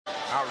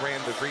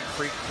outran the Greek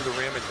Freak to the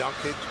rim and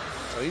dunked it.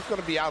 So he's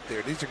going to be out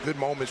there. These are good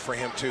moments for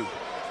him, too.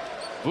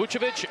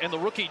 Vucevic and the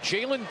rookie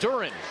Jalen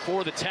Duren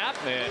for the tap,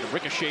 and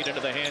ricocheted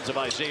into the hands of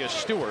Isaiah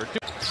Stewart. A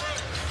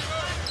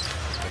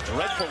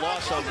dreadful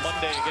loss on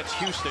Monday against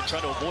Houston,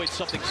 trying to avoid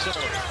something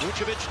similar.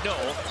 Vucevic, no.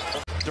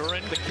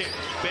 Duren, the kick.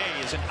 Bay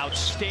is an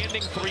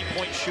outstanding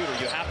three-point shooter.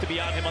 You have to be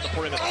on him on the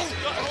perimeter.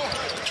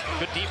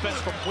 Good defense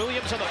from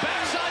Williams on the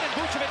backside, and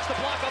Vucevic the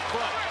block up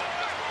front.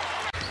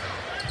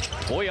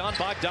 Bojan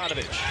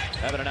Bogdanovic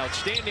having an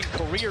outstanding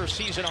career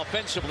season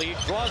offensively.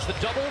 Draws the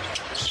double.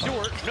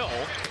 Stewart, no.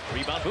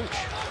 Rebound, Vooch.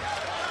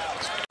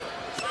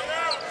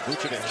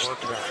 Vucevic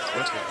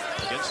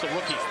against the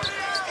rookie.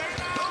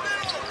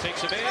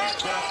 Takes him in.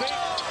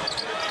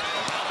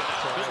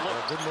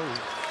 Good move.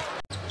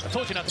 I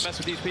told you not to mess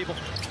with these people.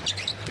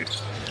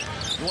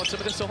 You want some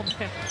of this, old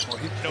man? Well,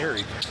 he's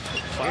carried.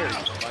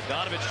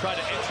 Bogdanovic tried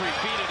to entry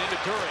feed it into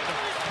Duren.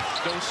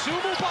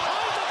 Dosunmu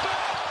behind the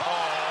back.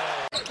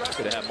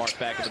 Good to have Mark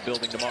back in the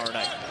building tomorrow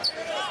night.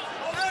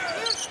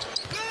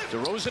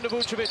 DeRozan to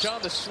Vucevic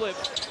on the slip.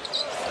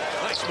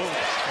 Nice move.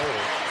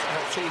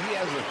 Oh, see, he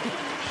has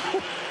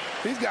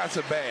he's got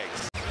some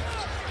bags.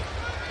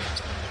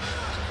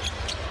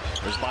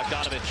 There's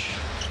Bogdanovic.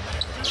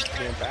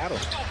 Can't battle.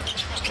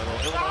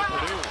 Illinois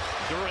Purdue.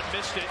 Duren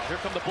missed it. Here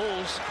come the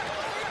Bulls.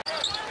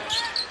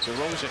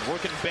 DeRozan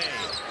working Bay.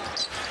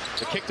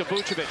 The kick to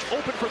Vucevic.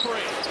 Open for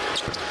three.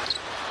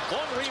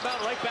 Long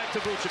rebound right back to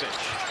Vucevic.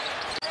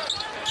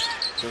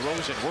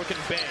 DeRozan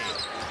working Bay.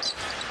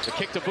 The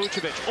kick to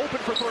Vucevic. Open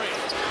for three.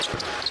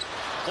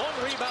 Long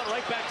rebound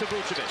right back to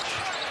Vucevic.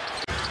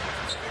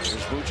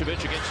 Here's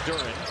Vucevic against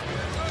Duren.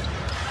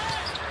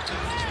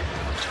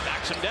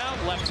 Backs him down.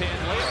 Left hand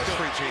layup.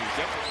 Free cheese.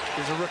 Yep.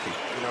 He's a rookie.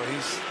 You know,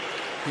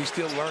 he's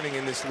still learning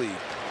in this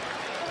league.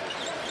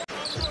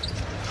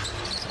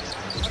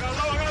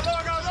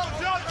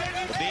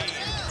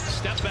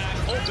 Step back,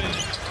 open,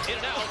 in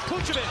and out,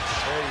 Vucevic.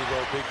 There you go,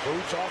 big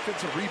Vooch,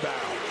 offensive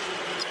rebound.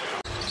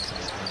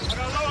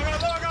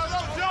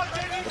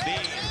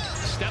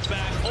 Step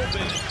back,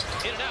 open,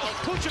 in and out,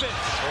 Vucevic.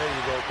 There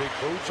you go, big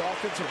Vooch,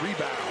 offensive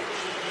rebound.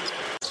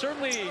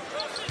 Certainly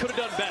could have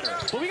done better,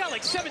 but we got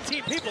like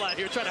 17 people out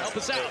here trying to help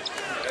us out.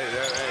 Hey,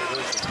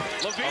 listen.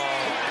 Levine,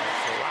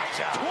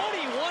 watch out.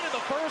 21 in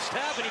the first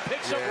half, and he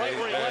picks up right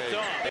where he left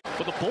off.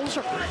 But the Bulls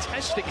are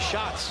contesting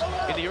shots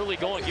in the early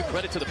going. Give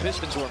credit to the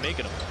Pistons who are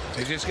making them.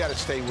 They just got to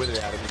stay with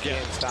it, Adam. You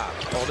can't stop.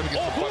 Oh, let me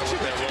get the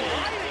Vucevic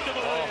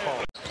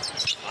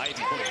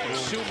Ivy,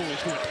 Dosunmu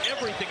is doing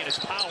everything in his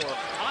power.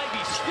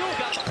 Ivy still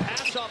got the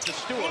pass off to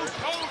Stewart.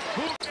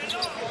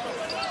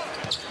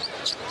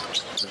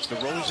 There's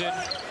DeRozan,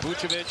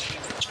 Vucevic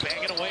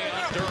banging away on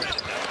Duren.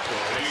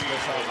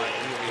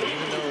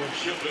 Even though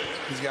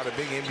he's got a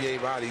big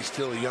NBA body, he's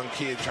still a young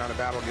kid trying to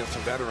battle against a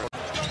veteran.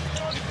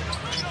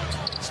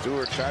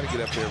 Stewart tried to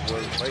get up there, but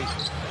was late.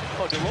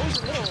 Oh,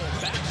 DeRozan,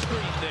 little back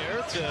screen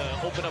there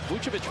to open up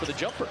Vucevic for the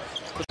jumper.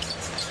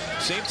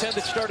 Same 10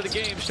 that started the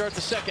game, start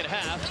the second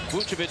half.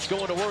 Vucevic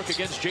going to work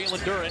against Jalen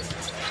Duren.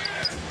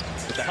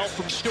 With the help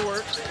from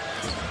Stewart.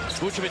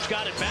 Vucevic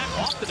got it back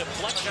off the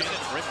deflection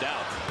and rimmed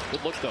out.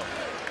 Good look, though.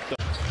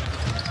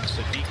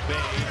 Saddiq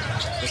Bey,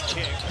 the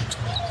kick.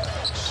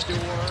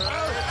 Stewart,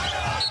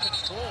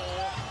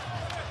 control.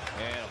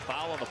 And a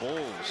foul on the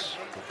Bulls.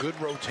 Good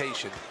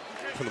rotation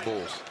for the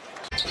Bulls.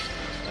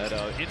 That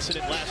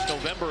incident last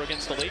November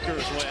against the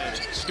Lakers when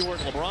Stewart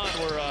and LeBron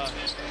were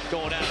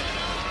going at it.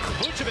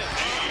 Vucevic.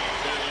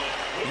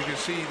 You can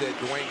see that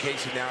Dwayne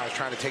Casey now is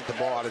trying to take the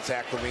ball out of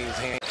Zach LaVine's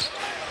hand.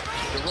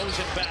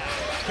 DeRozan back,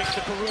 kick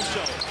to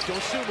Caruso.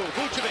 Dosunmu,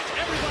 Vucevic,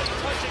 everybody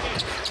touching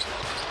it.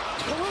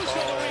 Caruso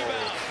the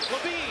rebound.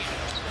 Levine.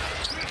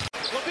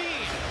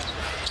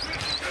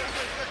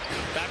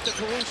 Back to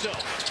Caruso.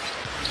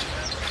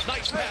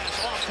 Nice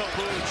pass off to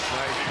Vooch.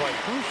 Nice play.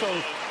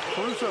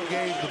 Caruso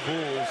gave the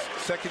Bulls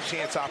second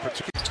chance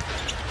opportunity.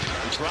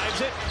 He drives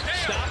it,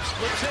 stops,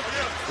 flips it.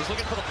 He's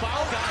looking for the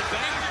foul, got it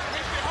back.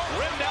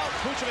 Rimmed out,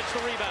 Vucevic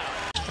the rebound.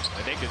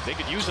 And they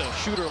could use a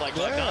shooter like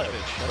Bogdanovic.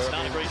 That's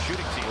not a great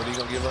shooting team. What are you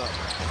going to give up?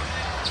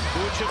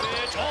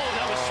 Vucevic,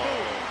 that was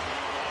smooth.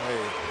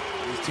 Hey,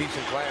 he's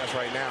teaching class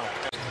right now.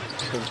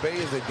 Because Bay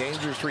is a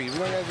dangerous three. We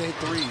don't have to hit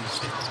threes.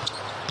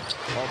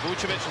 Oh,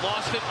 Vucevic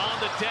lost it on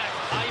the deck.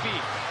 Ivy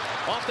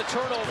off the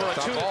turnover, a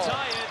two to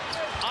tie it.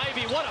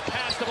 Ivy, what a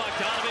pass to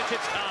Bogdanovic.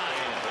 It's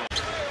tied.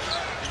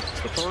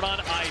 The third on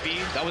Ivy.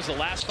 That was the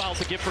last foul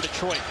to give for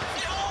Detroit.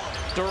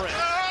 Duren.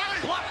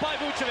 Blocked by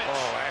Vucevic.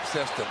 Oh,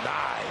 access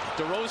denied.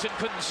 DeRozan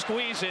couldn't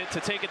squeeze it to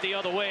take it the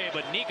other way,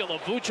 but Nikola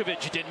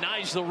Vucevic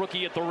denies the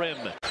rookie at the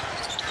rim.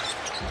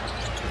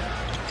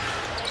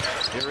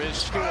 Here is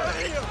Stewart.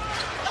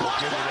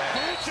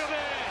 Vucevic.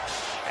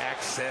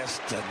 Access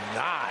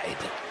denied.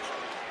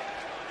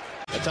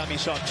 That time he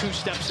saw 2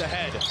 steps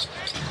ahead.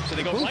 So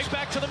they go right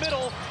back to the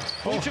middle.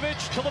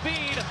 Vucevic to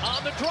Levine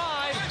on the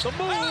drive. The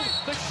move,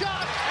 the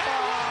shot.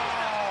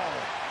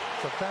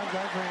 Sometimes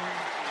I dream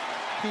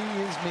he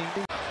is me.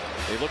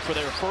 They look for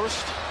their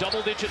first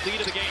double-digit lead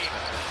of the game.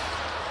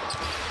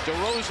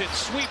 DeRozan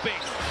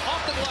sweeping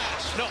off the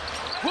glass. No.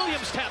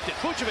 Williams tapped it.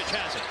 Vucevic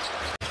has it.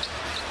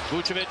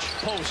 Vucevic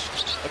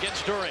post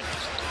against Durant.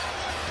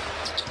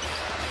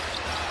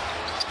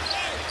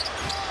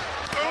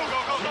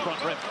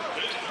 Front rim.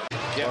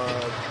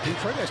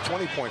 Detroit has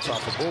 20 points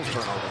off of Bulls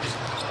turnovers.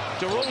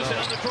 DeRozan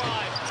on the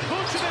drive.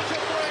 Vucevic a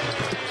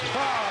three.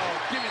 Oh,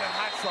 give me the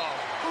hot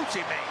sauce.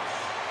 Vucevic.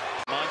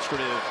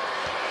 Demonstrative.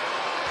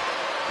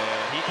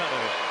 And he kind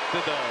of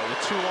did the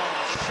two-arm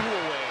shoe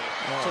away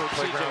towards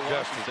Playground C.J.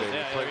 justice, Washington. baby.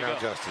 Yeah, Playground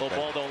justice, little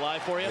ball don't lie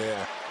for you.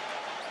 Yeah.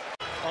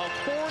 A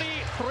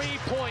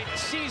 43-point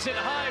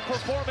season-high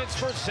performance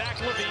for Zach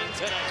LaVine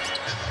tonight.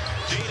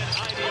 Jaden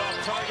Ivey off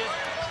target.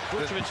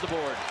 Vucevic the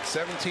board.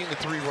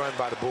 17-3 run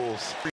by the Bulls.